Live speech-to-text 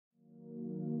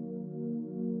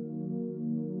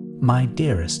My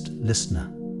dearest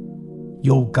listener,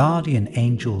 your guardian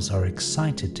angels are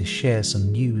excited to share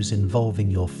some news involving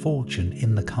your fortune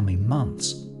in the coming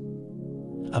months.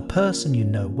 A person you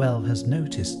know well has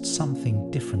noticed something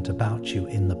different about you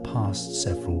in the past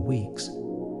several weeks.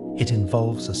 It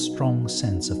involves a strong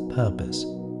sense of purpose.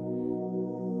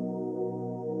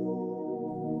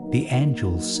 The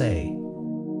angels say,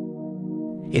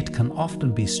 it can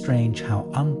often be strange how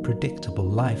unpredictable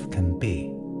life can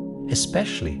be,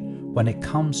 especially when it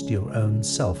comes to your own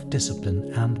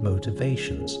self-discipline and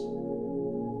motivations.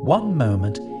 One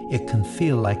moment, it can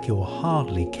feel like you're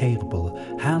hardly capable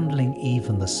of handling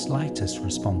even the slightest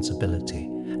responsibility,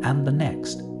 and the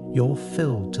next, you're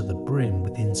filled to the brim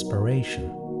with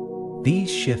inspiration.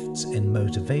 These shifts in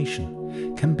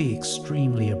motivation can be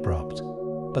extremely abrupt,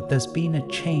 but there's been a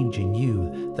change in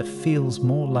you that feels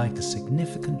more like a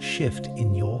significant shift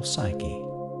in your psyche.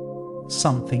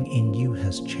 Something in you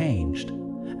has changed,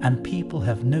 and people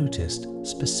have noticed,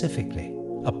 specifically,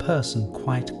 a person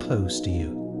quite close to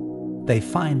you. They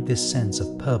find this sense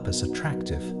of purpose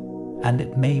attractive, and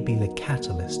it may be the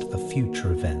catalyst for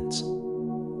future events.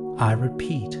 I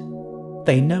repeat,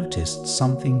 they noticed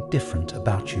something different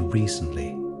about you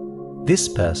recently. This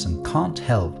person can't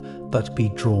help but be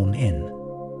drawn in.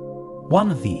 One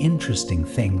of the interesting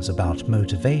things about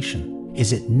motivation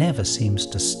is it never seems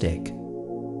to stick.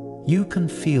 You can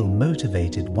feel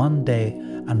motivated one day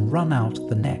and run out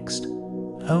the next,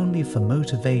 only for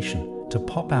motivation to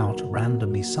pop out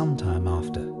randomly sometime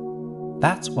after.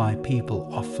 That's why people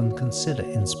often consider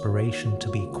inspiration to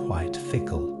be quite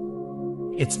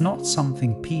fickle. It's not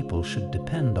something people should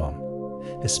depend on,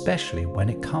 especially when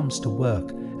it comes to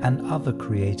work and other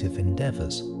creative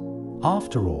endeavors.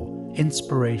 After all,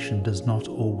 inspiration does not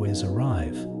always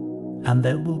arrive, and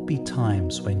there will be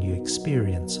times when you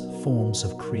experience forms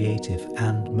of creative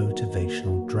and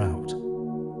motivational drought.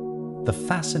 The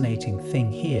fascinating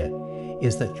thing here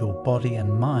is that your body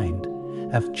and mind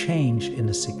have changed in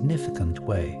a significant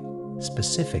way,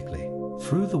 specifically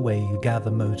through the way you gather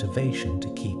motivation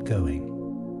to keep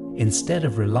going. Instead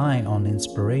of relying on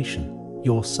inspiration,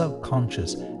 your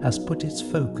subconscious has put its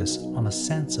focus on a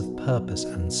sense of purpose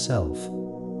and self.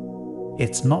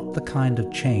 It's not the kind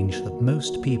of change that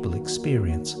most people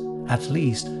experience, at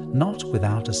least not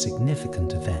without a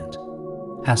significant event.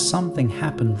 Has something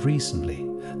happened recently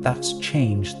that's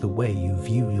changed the way you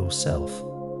view yourself?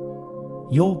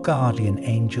 Your guardian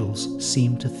angels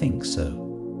seem to think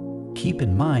so. Keep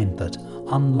in mind that,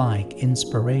 unlike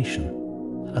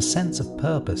inspiration, a sense of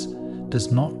purpose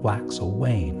does not wax or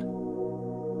wane.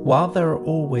 While there are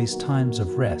always times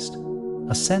of rest,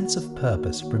 a sense of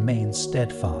purpose remains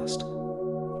steadfast.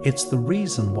 It's the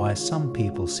reason why some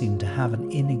people seem to have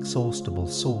an inexhaustible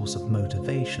source of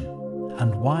motivation,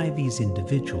 and why these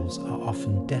individuals are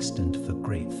often destined for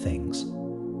great things.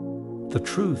 The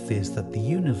truth is that the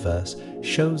universe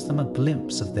shows them a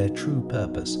glimpse of their true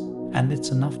purpose, and it's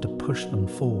enough to push them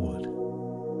forward.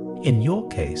 In your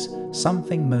case,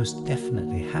 something most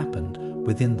definitely happened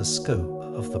within the scope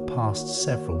of the past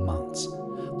several months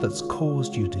that's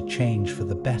caused you to change for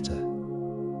the better.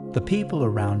 The people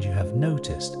around you have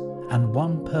noticed, and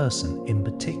one person in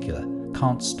particular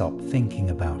can't stop thinking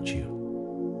about you.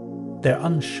 They're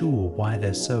unsure why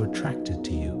they're so attracted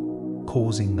to you,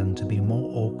 causing them to be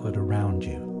more awkward around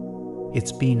you.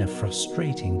 It's been a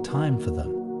frustrating time for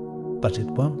them, but it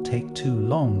won't take too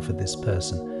long for this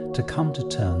person to come to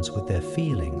terms with their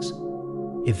feelings.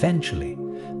 Eventually,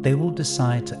 they will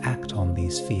decide to act on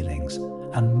these feelings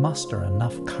and muster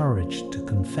enough courage to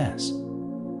confess.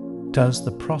 Does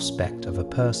the prospect of a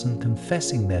person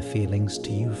confessing their feelings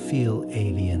to you feel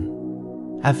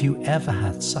alien? Have you ever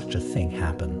had such a thing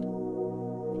happen?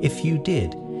 If you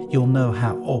did, you'll know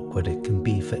how awkward it can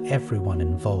be for everyone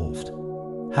involved.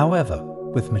 However,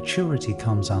 with maturity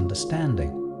comes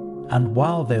understanding, and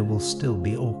while there will still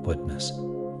be awkwardness,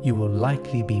 you will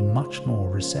likely be much more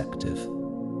receptive.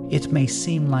 It may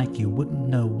seem like you wouldn't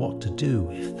know what to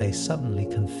do if they suddenly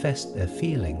confessed their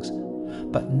feelings,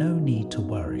 but no need to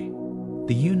worry.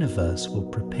 The universe will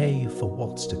prepare you for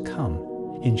what's to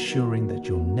come, ensuring that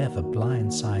you're never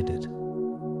blindsided.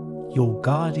 Your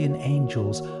guardian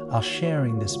angels are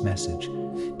sharing this message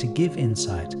to give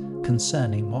insight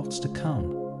concerning what's to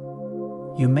come.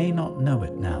 You may not know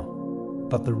it now,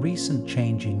 but the recent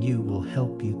change in you will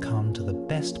help you come to the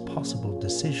best possible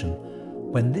decision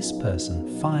when this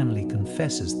person finally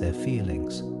confesses their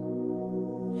feelings.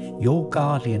 Your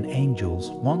guardian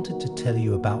angels wanted to tell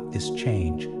you about this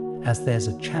change, as there's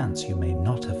a chance you may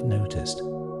not have noticed.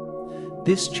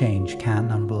 This change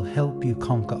can and will help you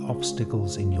conquer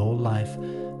obstacles in your life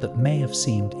that may have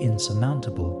seemed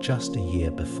insurmountable just a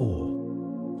year before.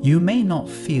 You may not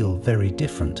feel very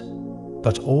different,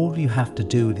 but all you have to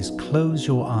do is close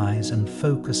your eyes and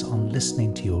focus on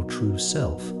listening to your true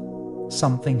self.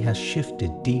 Something has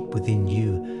shifted deep within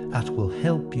you that will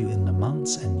help you in the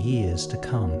months and years to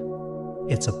come.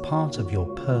 It's a part of your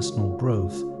personal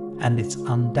growth, and it's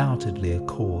undoubtedly a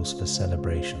cause for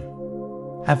celebration.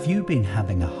 Have you been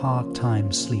having a hard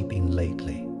time sleeping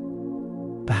lately?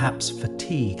 Perhaps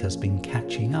fatigue has been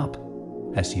catching up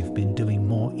as you've been doing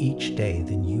more each day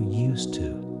than you used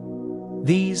to.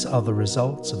 These are the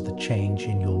results of the change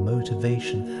in your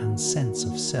motivation and sense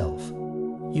of self.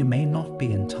 You may not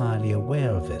be entirely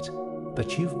aware of it,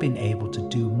 but you've been able to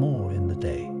do more in the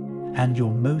day, and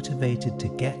you're motivated to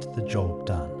get the job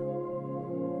done.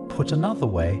 Put another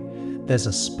way, there's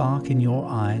a spark in your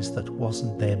eyes that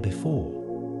wasn't there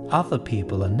before. Other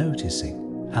people are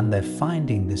noticing, and they're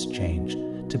finding this change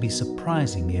to be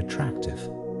surprisingly attractive.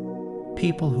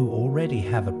 People who already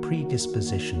have a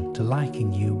predisposition to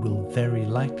liking you will very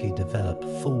likely develop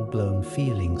full-blown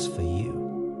feelings for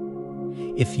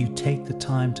you. If you take the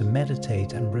time to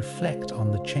meditate and reflect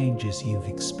on the changes you've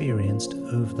experienced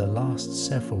over the last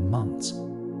several months,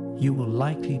 you will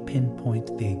likely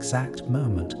pinpoint the exact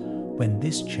moment when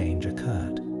this change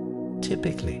occurred.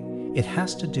 Typically, it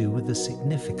has to do with a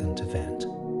significant event.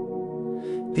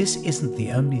 This isn't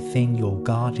the only thing your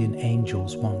guardian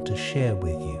angels want to share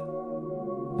with you.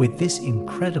 With this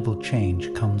incredible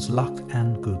change comes luck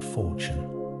and good fortune.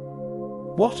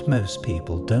 What most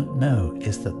people don't know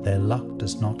is that their luck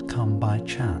does not come by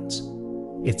chance.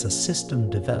 It's a system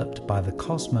developed by the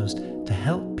cosmos to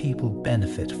help people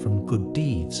benefit from good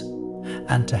deeds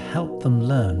and to help them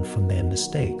learn from their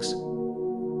mistakes.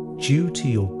 Due to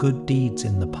your good deeds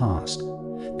in the past,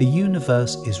 the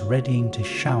universe is readying to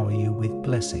shower you with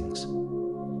blessings.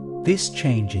 This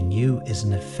change in you is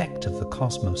an effect of the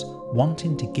cosmos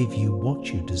wanting to give you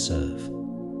what you deserve.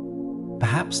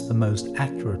 Perhaps the most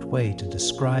accurate way to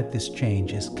describe this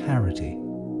change is clarity.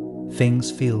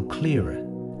 Things feel clearer,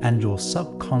 and your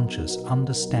subconscious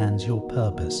understands your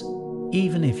purpose,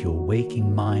 even if your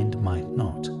waking mind might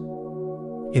not.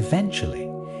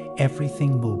 Eventually,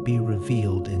 everything will be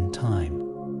revealed in time.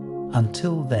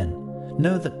 Until then,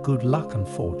 know that good luck and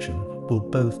fortune will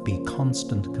both be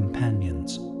constant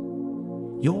companions.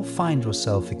 You'll find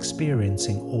yourself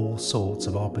experiencing all sorts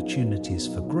of opportunities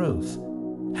for growth,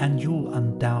 and you'll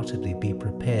undoubtedly be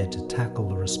prepared to tackle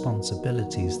the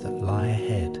responsibilities that lie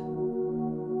ahead.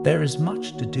 There is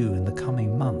much to do in the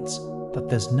coming months, but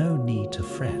there's no need to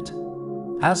fret.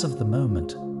 As of the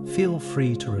moment, feel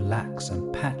free to relax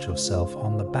and pat yourself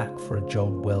on the back for a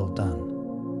job well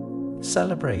done.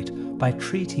 Celebrate by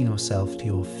treating yourself to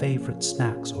your favorite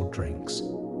snacks or drinks.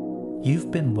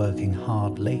 You've been working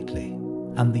hard lately,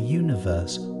 and the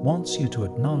universe wants you to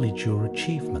acknowledge your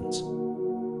achievements.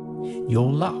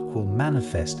 Your luck will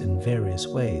manifest in various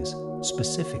ways,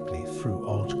 specifically through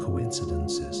odd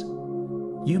coincidences.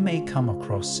 You may come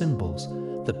across symbols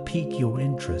that pique your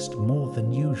interest more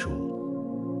than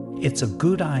usual. It's a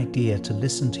good idea to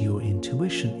listen to your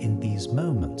intuition in these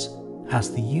moments,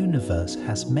 as the universe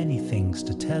has many things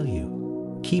to tell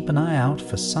you. Keep an eye out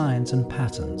for signs and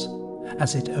patterns,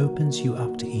 as it opens you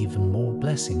up to even more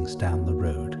blessings down the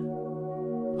road.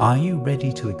 Are you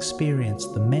ready to experience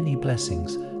the many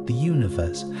blessings the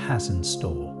universe has in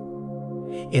store?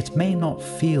 It may not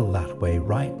feel that way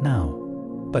right now,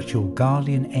 but your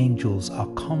guardian angels are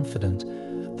confident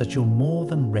that you're more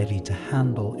than ready to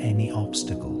handle any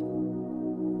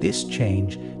obstacle. This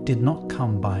change did not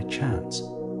come by chance.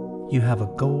 You have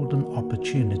a golden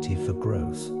opportunity for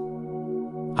growth.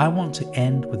 I want to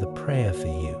end with a prayer for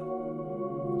you.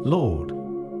 Lord,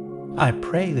 I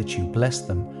pray that you bless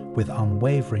them with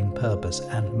unwavering purpose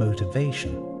and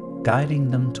motivation,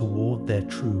 guiding them toward their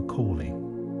true calling.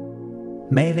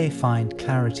 May they find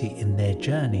clarity in their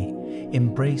journey,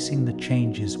 embracing the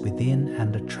changes within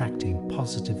and attracting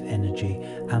positive energy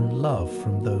and love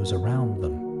from those around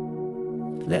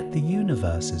them. Let the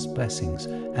universe's blessings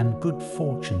and good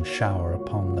fortune shower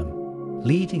upon them,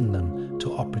 leading them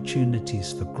to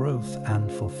opportunities for growth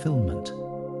and fulfillment.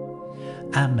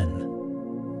 Amen.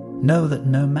 Know that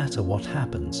no matter what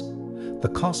happens,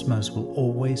 the cosmos will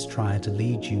always try to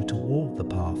lead you toward the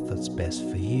path that's best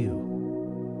for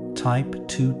you. Type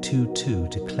 222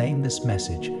 to claim this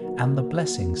message and the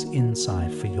blessings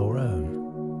inside for your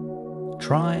own.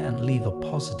 Try and leave a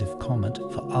positive comment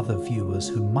for other viewers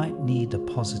who might need a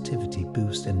positivity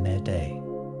boost in their day.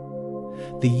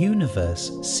 The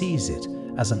universe sees it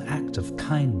as an act of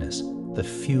kindness that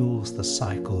fuels the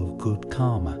cycle of good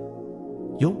karma.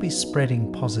 You'll be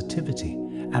spreading positivity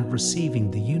and receiving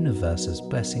the universe's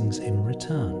blessings in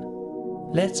return.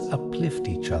 Let's uplift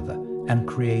each other and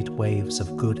create waves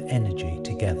of good energy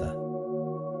together.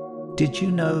 Did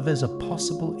you know there's a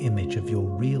possible image of your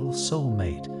real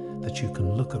soulmate that you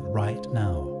can look at right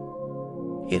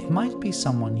now? It might be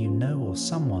someone you know or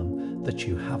someone that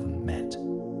you haven't met.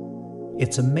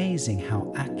 It's amazing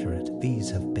how accurate these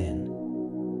have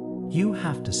been. You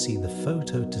have to see the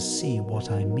photo to see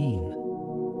what I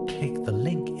mean. Click the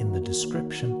link in the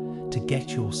description to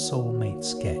get your soulmate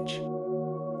sketch.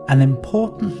 An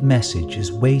important message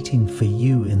is waiting for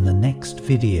you in the next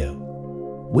video.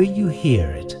 Will you hear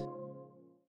it?